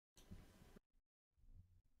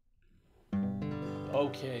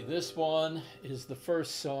Okay, this one is the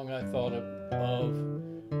first song I thought of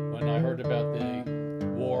when I heard about the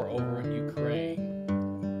war over in Ukraine.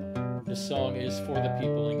 This song is for the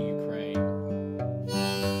people in Ukraine.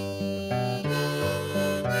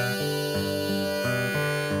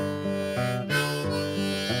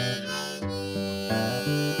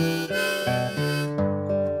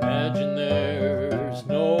 Imagine there's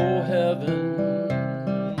no heaven.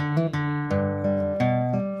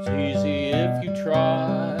 It's easy if you try.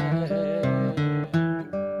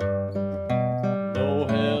 No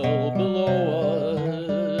hell below us.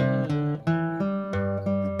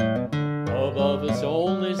 Above us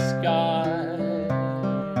only sky.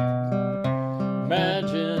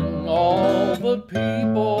 Imagine all the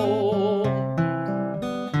people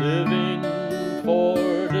living for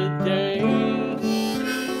today.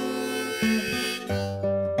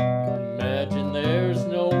 Imagine there's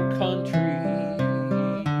no country.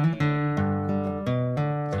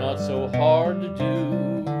 It's not so hard to do.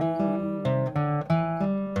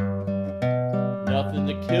 Nothing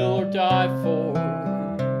to kill or die for.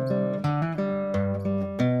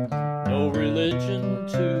 No religion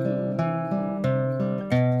too.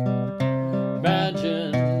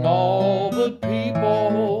 Imagine all the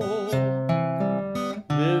people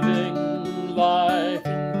living life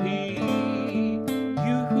in peace.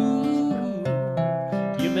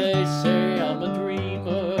 You may say I'm a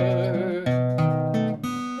dreamer.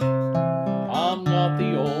 I'm not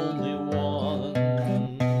the only one.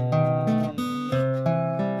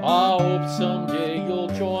 I hope someday you'll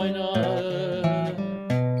join us,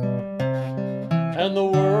 and the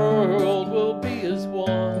world will be as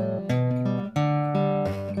one.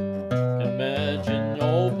 Imagine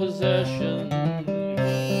no possession.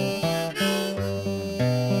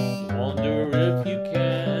 Wonder if you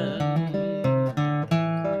can.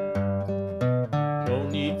 No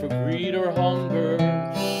need for greed or hunger.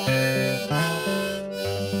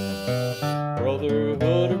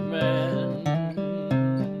 Brotherhood of man.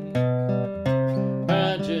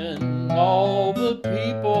 Imagine all the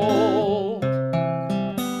people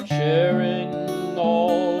sharing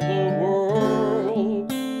all the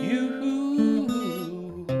world.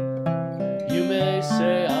 You may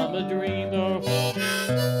say I'm a dreamer.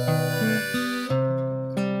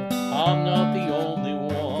 I'm not the only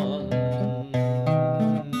one.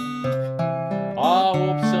 I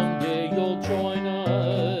hope someday you'll join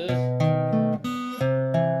us,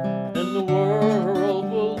 and the world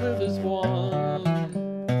will live as one.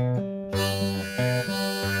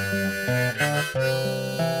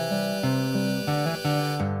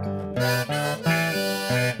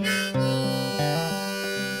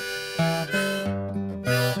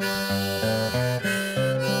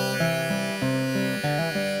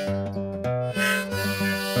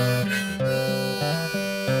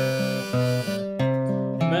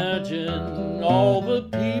 Imagine all the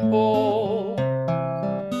people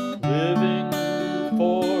living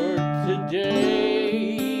for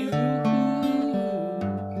today.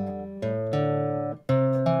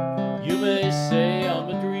 You may say I'm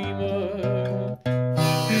a dreamer.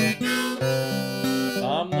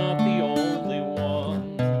 I'm not the only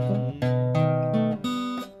one.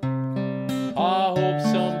 I hope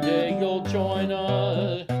someday you'll join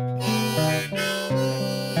us,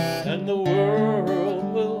 and the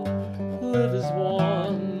world will live as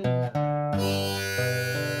one.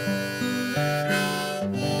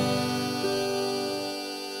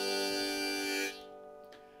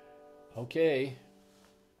 Okay.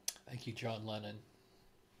 Thank you, John Lennon.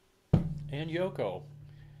 And Yoko.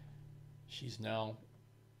 She's now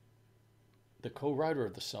the co-writer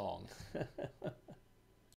of the song.